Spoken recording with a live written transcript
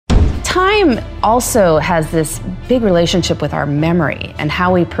time also has this big relationship with our memory and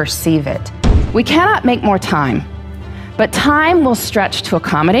how we perceive it. We cannot make more time, but time will stretch to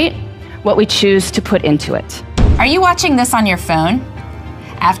accommodate what we choose to put into it. Are you watching this on your phone?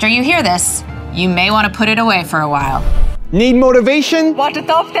 After you hear this, you may want to put it away for a while. Need motivation? Watch the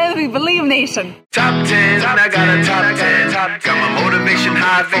top 10 we believe nation. Top 10, I got a top 10. Got my motivation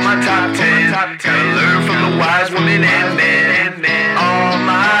high for my top 10. Gotta learn from the wise women and men. All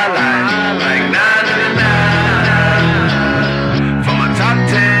my life, like na na na na. For my top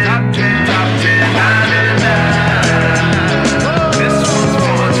 10, top 10, na na na na. This one's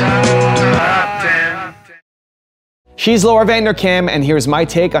for my top 10. She's Laura Vanderkam, and here's my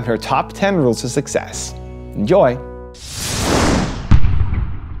take on her top 10 rules of success. Enjoy.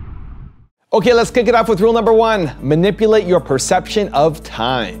 Okay, let's kick it off with rule number 1. Manipulate your perception of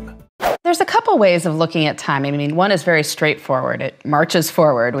time. There's a couple ways of looking at time. I mean, one is very straightforward. It marches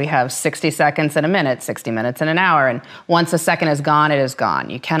forward. We have 60 seconds in a minute, 60 minutes in an hour, and once a second is gone, it is gone.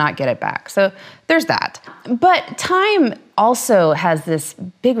 You cannot get it back. So there's that. But time also has this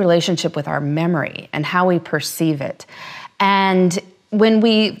big relationship with our memory and how we perceive it. And when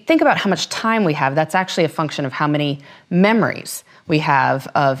we think about how much time we have, that's actually a function of how many memories we have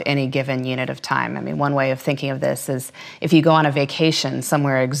of any given unit of time. I mean, one way of thinking of this is if you go on a vacation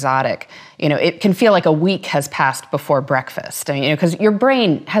somewhere exotic, it can feel like a week has passed before breakfast. I mean, because your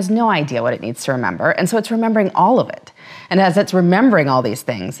brain has no idea what it needs to remember, and so it's remembering all of it. And as it's remembering all these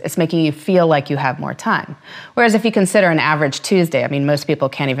things, it's making you feel like you have more time. Whereas if you consider an average Tuesday, I mean, most people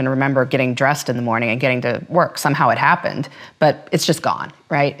can't even remember getting dressed in the morning and getting to work. Somehow it happened, but it's just gone,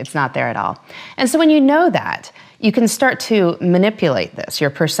 right? It's not there at all. And so when you know that, you can start to manipulate this, your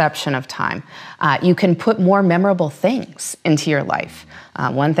perception of time. You can put more memorable things into your life.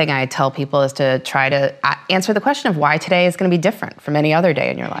 One thing I tell people is to try to answer the question of why today is going to be different from any other day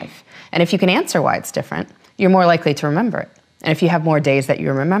in your life. And if you can answer why it's different, you're more likely to remember it. And if you have more days that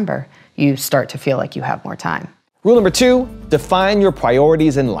you remember, you start to feel like you have more time. Rule number 2, define your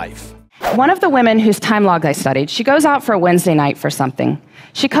priorities in life. One of the women whose time log I studied, she goes out for a Wednesday night for something.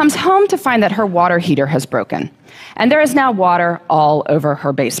 She comes home to find that her water heater has broken, and there is now water all over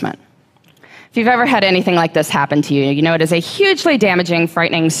her basement. If you've ever had anything like this happen to you, you know it is a hugely damaging,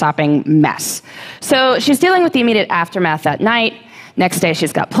 frightening, sopping mess. So she's dealing with the immediate aftermath that night. Next day,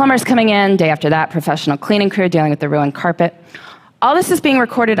 she's got plumbers coming in. Day after that, professional cleaning crew dealing with the ruined carpet. All this is being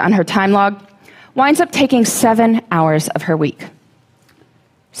recorded on her time log. Winds up taking 7 hours of her week.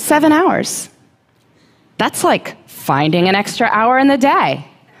 7 hours. That's like finding an extra hour in the day.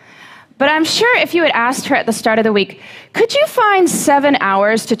 But I'm sure if you had asked her at the start of the week, could you find 7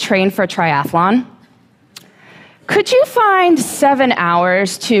 hours to train for a triathlon? Could you find 7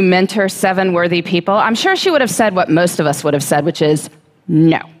 hours to mentor 7 worthy people? I'm sure she would have said what most of us would have said, which is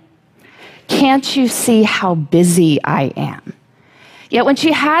no. Can't you see how busy I am? Yet when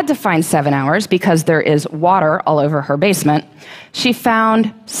she had to find 7 hours because there is water all over her basement, she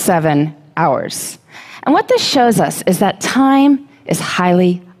found 7 hours. And what this shows us is that time is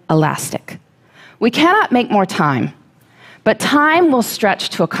highly elastic. We cannot make more time, but time will stretch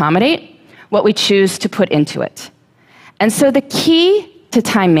to accommodate what we choose to put into it. And so the key to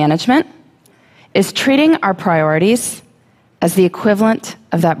time management is treating our priorities as the equivalent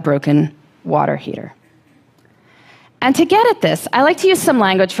of that broken water heater. And to get at this, I like to use some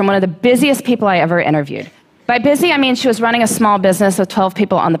language from one of the busiest people I ever interviewed. By busy, I mean she was running a small business with 12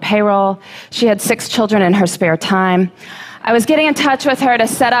 people on the payroll. She had 6 children in her spare time. I was getting in touch with her to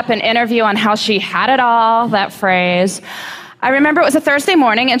set up an interview on how she had it all, that phrase. I remember it was a Thursday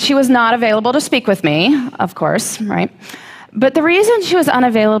morning and she was not available to speak with me, of course, right? But the reason she was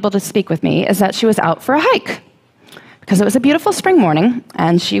unavailable to speak with me is that she was out for a hike because it was a beautiful spring morning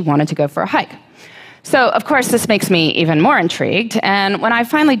and she wanted to go for a hike. So, of course, this makes me even more intrigued. And when I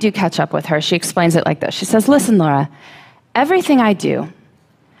finally do catch up with her, she explains it like this. She says, listen, Laura, everything I do,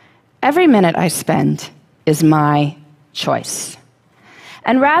 every minute I spend is my choice.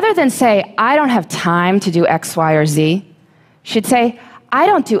 And rather than say, I don't have time to do X, Y, or Z, she'd say, I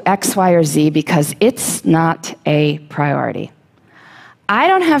don't do X, Y, or Z because it's not a priority. I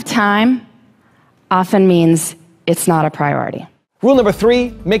don't have time often means it's not a priority. Rule number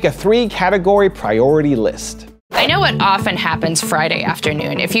 3, make a 3-category priority list. I know what often happens Friday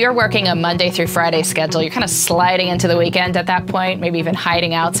afternoon. If you're working a Monday through Friday schedule, you're kind of sliding into the weekend at that point, maybe even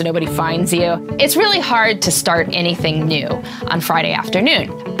hiding out so nobody finds you. It's really hard to start anything new on Friday afternoon,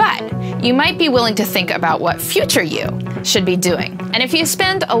 but you might be willing to think about what future you should be doing. And if you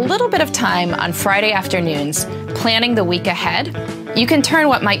spend a little bit of time on Friday afternoons planning the week ahead, you can turn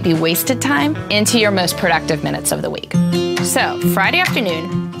what might be wasted time into your most productive minutes of the week. So, Friday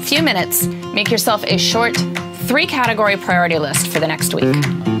afternoon, few minutes, make yourself a short 3-category priority list for the next week.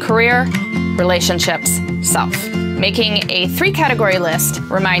 Career, relationships, self. Making a 3-category list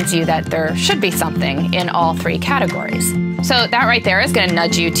reminds you that there should be something in all 3 categories. So that right there is going to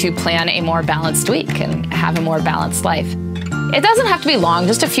nudge you to plan a more balanced week and have a more balanced life. It doesn't have to be long,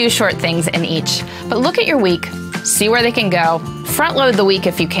 just a few short things in each. But look at your week, see where they can go, front load the week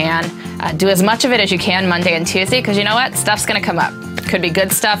if you can, do as much of it as you can Monday and Tuesday, because you know what? Stuff's going to come up. Could be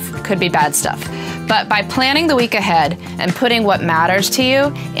good stuff, could be bad stuff. But by planning the week ahead and putting what matters to you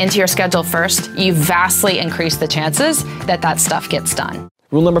into your schedule first, you vastly increase the chances that that stuff gets done.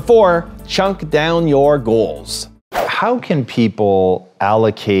 Rule number 4, chunk down your goals. How can people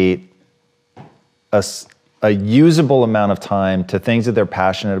allocate a usable amount of time to things that they're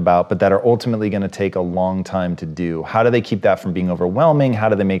passionate about, but that are ultimately going to take a long time to do? How do they keep that from being overwhelming? How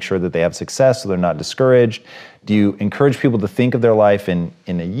do they make sure that they have success so they're not discouraged? Do you encourage people to think of their life in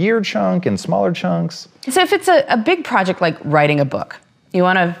a year chunk, in smaller chunks? So if it's a big project like writing a book, you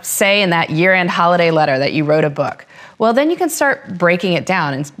want to say in that year-end holiday letter that you wrote a book, well, then you can start breaking it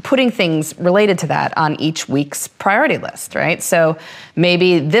down and putting things related to that on each week's priority list, right? So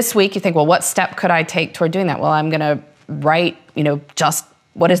maybe this week you think, well, what step could I take toward doing that? Well, I'm going to write, just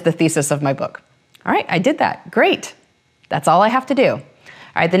what is the thesis of my book? All right, I did that. Great. That's all I have to do. All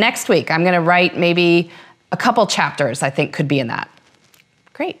right, the next week I'm going to write maybe a couple chapters I think could be in that.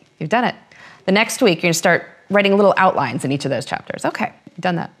 Great, you've done it. The next week you're going to start writing little outlines in each of those chapters. Okay, you've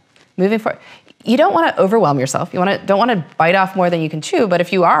done that. Moving forward. You don't want to overwhelm yourself. You don't want to bite off more than you can chew, but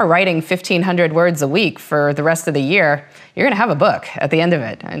if you are writing 1,500 words a week for the rest of the year, you're going to have a book at the end of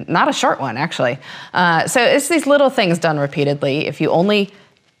it, and not a short one, actually. So it's these little things done repeatedly. If you only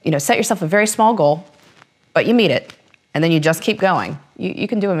set yourself a very small goal, but you meet it, and then you just keep going, you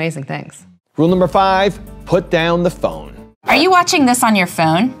can do amazing things. Rule number 5, put down the phone. Are you watching this on your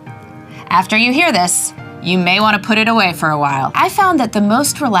phone? After you hear this, you may want to put it away for a while. I found that the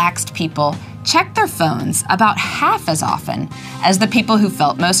most relaxed people check their phones about half as often as the people who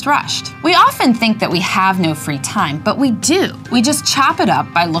felt most rushed. We often think that we have no free time, but we do. We just chop it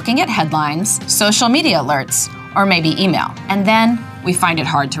up by looking at headlines, social media alerts, or maybe email. And then we find it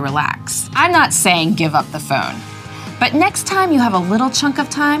hard to relax. I'm not saying give up the phone, but next time you have a little chunk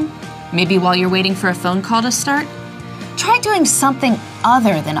of time, maybe while you're waiting for a phone call to start, try doing something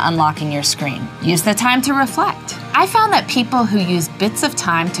other than unlocking your screen. Use the time to reflect. I found that people who use bits of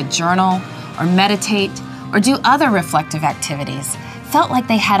time to journal or meditate or do other reflective activities felt like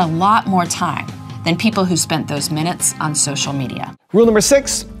they had a lot more time than people who spent those minutes on social media. Rule number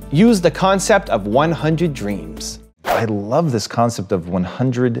 6, use the concept of 100 dreams. I love this concept of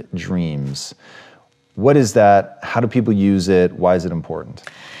 100 dreams. What is that? How do people use it? Why is it important?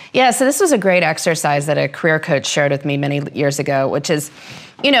 Yeah, so this was a great exercise that a career coach shared with me many years ago, which is,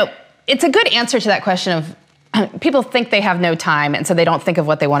 it's a good answer to that question of people think they have no time, and so they don't think of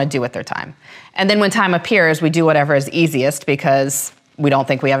what they want to do with their time. And then when time appears, we do whatever is easiest because we don't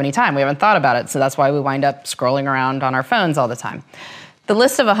think we have any time. We haven't thought about it, so that's why we wind up scrolling around on our phones all the time. The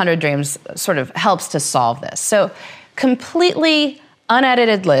list of 100 dreams sort of helps to solve this. So completely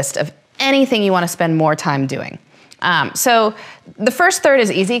unedited list of anything you want to spend more time doing. So the first third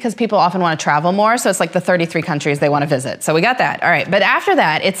is easy because people often want to travel more. So it's like the 33 countries they want to visit. So we got that. All right. But after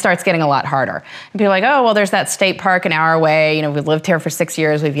that, it starts getting a lot harder. And people are like, oh, well, there's that state park an hour away. We've lived here for 6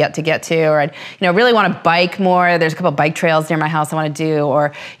 years. We've yet to get to. Or I'd, really want to bike more. There's a couple of bike trails near my house I want to do.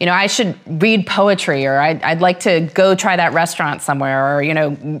 Or, I should read poetry. Or I'd like to go try that restaurant somewhere. Or,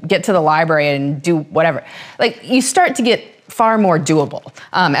 get to the library and do whatever. Like, you start to get far more doable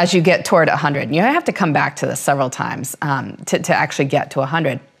as you get toward 100. And you have to come back to this several times to actually get to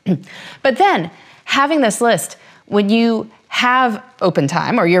 100. But then, having this list, when you have open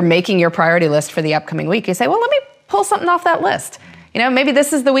time or you're making your priority list for the upcoming week, you say, well, let me pull something off that list. Maybe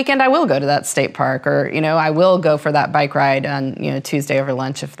this is the weekend I will go to that state park, or, I will go for that bike ride on, Tuesday over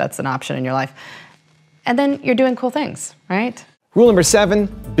lunch if that's an option in your life. And then you're doing cool things, right? Rule number 7,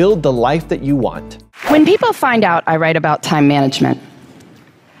 build the life that you want. When people find out I write about time management,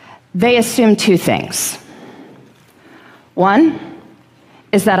 they assume 2 things. One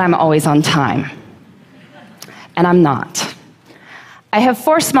is that I'm always on time, and I'm not. I have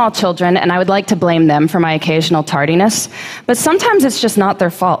 4 small children, and I would like to blame them for my occasional tardiness, but sometimes it's just not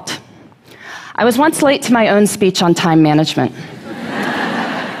their fault. I was once late to my own speech on time management.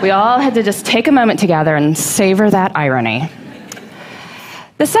 We all had to just take a moment together and savor that irony.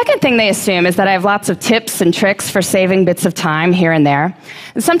 The second thing they assume is that I have lots of tips and tricks for saving bits of time here and there.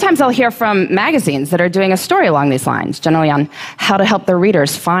 And sometimes I'll hear from magazines that are doing a story along these lines, generally on how to help their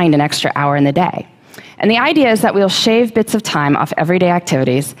readers find an extra hour in the day. And the idea is that we'll shave bits of time off everyday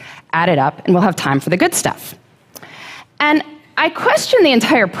activities, add it up, and we'll have time for the good stuff. And I question the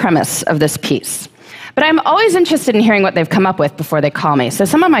entire premise of this piece, but I'm always interested in hearing what they've come up with before they call me. So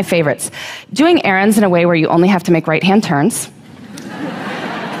some of my favorites: doing errands in a way where you only have to make right-hand turns,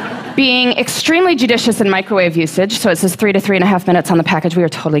 being extremely judicious in microwave usage, so it says 3 to 3.5 minutes on the package. We are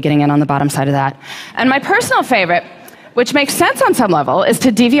totally getting in on the bottom side of that. And my personal favorite, which makes sense on some level, is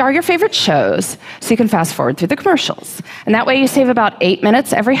to DVR your favorite shows so you can fast forward through the commercials. And that way you save about 8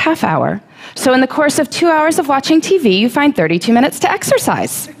 minutes every half hour. So in the course of 2 hours of watching TV, you find 32 minutes to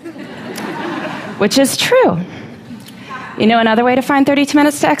exercise. Which is true. You know another way to find 32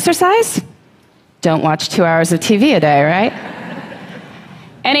 minutes to exercise? Don't watch 2 hours of TV a day, right?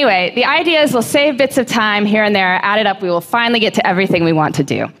 Anyway, the idea is we'll save bits of time here and there, add it up, we will finally get to everything we want to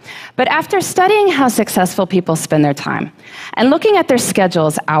do. But after studying how successful people spend their time and looking at their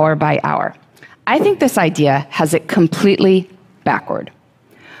schedules hour by hour, I think this idea has it completely backward.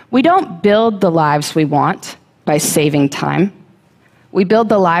 We don't build the lives we want by saving time. We build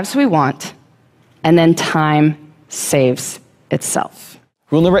the lives we want, and then time saves itself.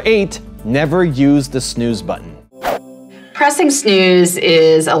 Rule number 8, never use the snooze button. Pressing snooze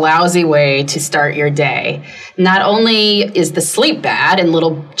is a lousy way to start your day. Not only is the sleep bad in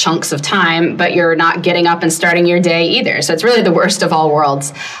little chunks of time, but you're not getting up and starting your day either. So it's really the worst of all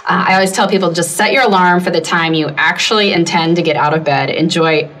worlds. I always tell people, just set your alarm for the time you actually intend to get out of bed.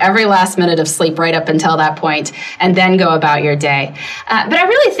 Enjoy every last minute of sleep right up until that point, and then go about your day. But I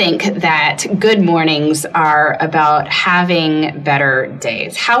really think that good mornings are about having better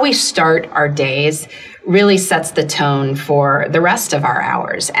days. How we start our days really sets the tone for the rest of our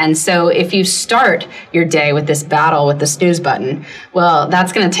hours. And so if you start your day with this battle with the snooze button, well,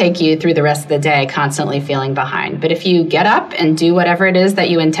 that's going to take you through the rest of the day constantly feeling behind. But if you get up and do whatever it is that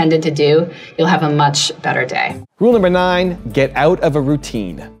you intended to do, you'll have a much better day. Rule number 9, get out of a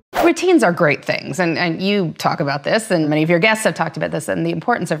routine. Routines are great things, and you talk about this, and many of your guests have talked about this, and the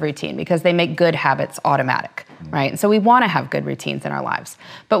importance of routine, because they make good habits automatic, right? And so we want to have good routines in our lives,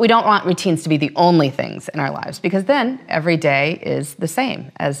 but we don't want routines to be the only things in our lives, because then every day is the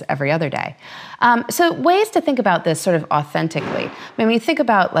same as every other day. So ways to think about this sort of authentically. I mean, when you think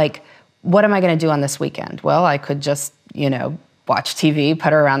about, like, what am I going to do on this weekend? Well, I could just, watch TV,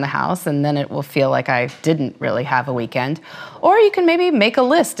 putter around the house, and then it will feel like I didn't really have a weekend. Or you can maybe make a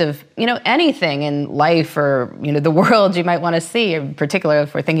list of, anything in life or, the world you might want to see, in particular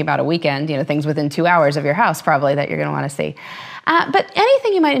if we're thinking about a weekend, things within 2 hours of your house probably that you're going to want to see. But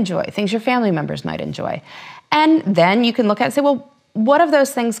anything you might enjoy, things your family members might enjoy. And then you can look at it and say, well, what of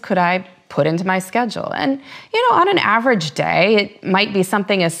those things could I put into my schedule? And, on an average day, it might be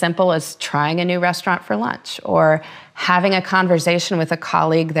something as simple as trying a new restaurant for lunch, or having a conversation with a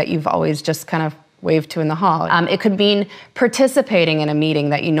colleague that you've always just kind of waved to in the hall. It could mean participating in a meeting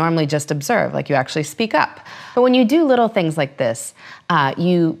that you normally just observe, like you actually speak up. But when you do little things like this,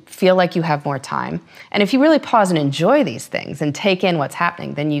 you feel like you have more time. And if you really pause and enjoy these things and take in what's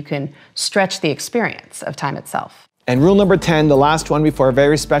happening, then you can stretch the experience of time itself. And rule number 10, the last one before a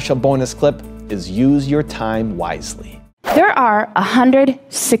very special bonus clip, is use your time wisely. There are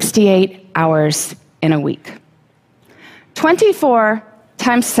 168 hours in a week. 24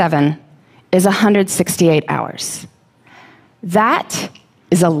 times 7 is 168 hours. That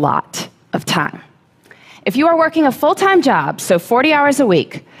is a lot of time. If you are working a full-time job, so 40 hours a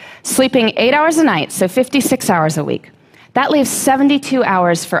week, sleeping 8 hours a night, so 56 hours a week, that leaves 72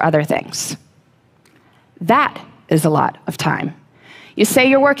 hours for other things. That is a lot of time. You say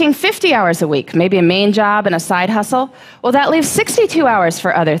you're working 50 hours a week, maybe a main job and a side hustle. Well, that leaves 62 hours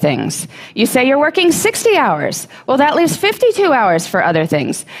for other things. You say you're working 60 hours. Well, that leaves 52 hours for other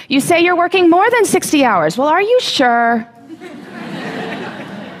things. You say you're working more than 60 hours. Well, are you sure?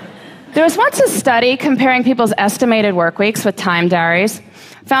 There was once a study comparing people's estimated work weeks with time diaries.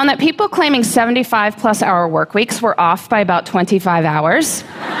 Found that people claiming 75-plus hour work weeks were off by about 25 hours.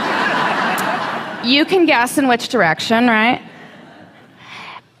 You can guess in which direction, right?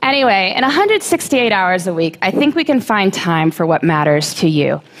 Anyway, in 168 hours a week, I think we can find time for what matters to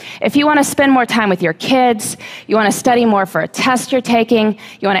you. If you want to spend more time with your kids, you want to study more for a test you're taking,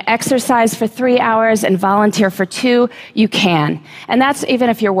 you want to exercise for 3 hours and volunteer for 2, you can. And that's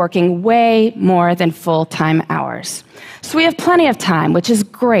even if you're working way more than full-time hours. So we have plenty of time, which is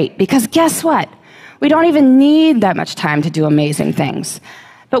great, because guess what? We don't even need that much time to do amazing things.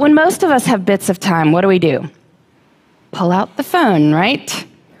 But when most of us have bits of time, what do? Pull out the phone, right?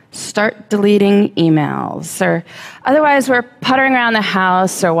 Start deleting emails, or otherwise we're puttering around the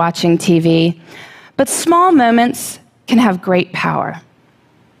house or watching TV. But small moments can have great power.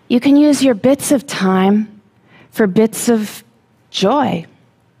 You can use your bits of time for bits of joy.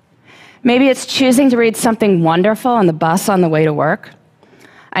 Maybe it's choosing to read something wonderful on the bus on the way to work.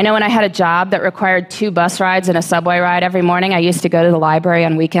 I know when I had a job that required 2 bus rides and a subway ride every morning, I used to go to the library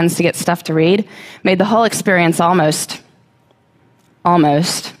on weekends to get stuff to read. Made the whole experience almost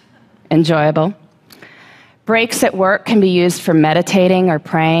enjoyable. Breaks at work can be used for meditating or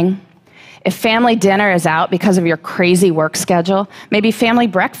praying. If family dinner is out because of your crazy work schedule, maybe family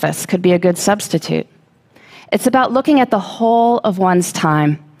breakfast could be a good substitute. It's about looking at the whole of one's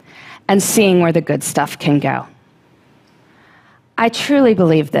time and seeing where the good stuff can go. I truly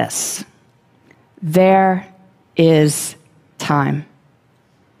believe this. There is time.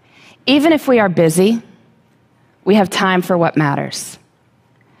 Even if we are busy, we have time for what matters.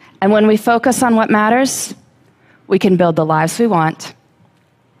 And when we focus on what matters, we can build the lives we want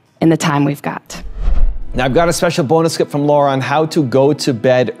in the time we've got. Now, I've got a special bonus clip from Laura on how to go to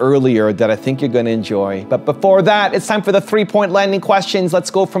bed earlier that I think you're going to enjoy. But before that, it's time for the 3-point landing questions.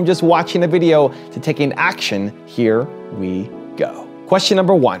 Let's go from just watching a video to taking action. Here we go. Question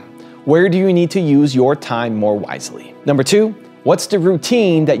number 1, where do you need to use your time more wisely? Number 2, what's the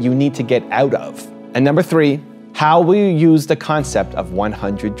routine that you need to get out of? And number 3, how will you use the concept of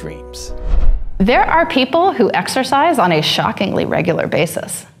 100 dreams? There are people who exercise on a shockingly regular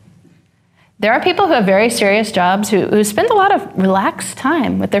basis. There are people who have very serious jobs who spend a lot of relaxed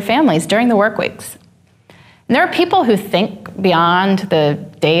time with their families during the work weeks. And there are people who think beyond the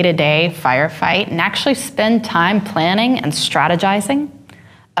day-to-day firefight and actually spend time planning and strategizing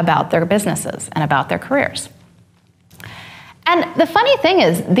about their businesses and about their careers. And the funny thing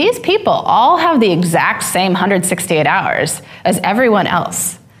is, these people all have the exact same 168 hours as everyone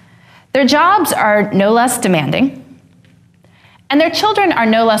else. Their jobs are no less demanding, and their children are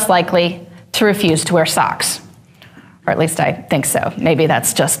no less likely to refuse to wear socks. Or at least I think so. Maybe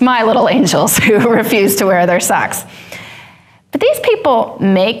that's just my little angels who refuse to wear their socks. But these people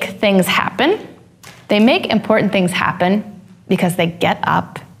make things happen. They make important things happen because they get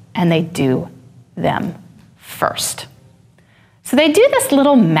up and they do them first. So they do this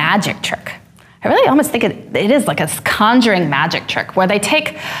little magic trick. I really almost think it is like a conjuring magic trick where they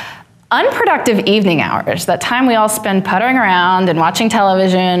take unproductive evening hours, that time we all spend puttering around and watching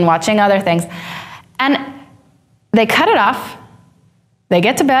television, watching other things, and they cut it off, they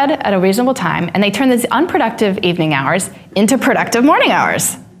get to bed at a reasonable time, and they turn these unproductive evening hours into productive morning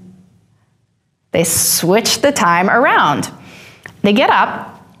hours. They switch the time around. They get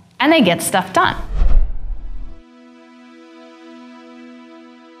up and they get stuff done.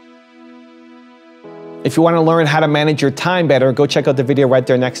 If you want to learn how to manage your time better, go check out the video right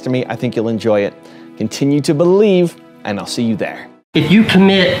there next to me. I think you'll enjoy it. Continue to believe, and I'll see you there. If you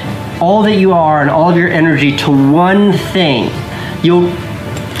commit all that you are and all of your energy to one thing,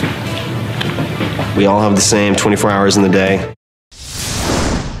 we all have the same 24 hours in the day.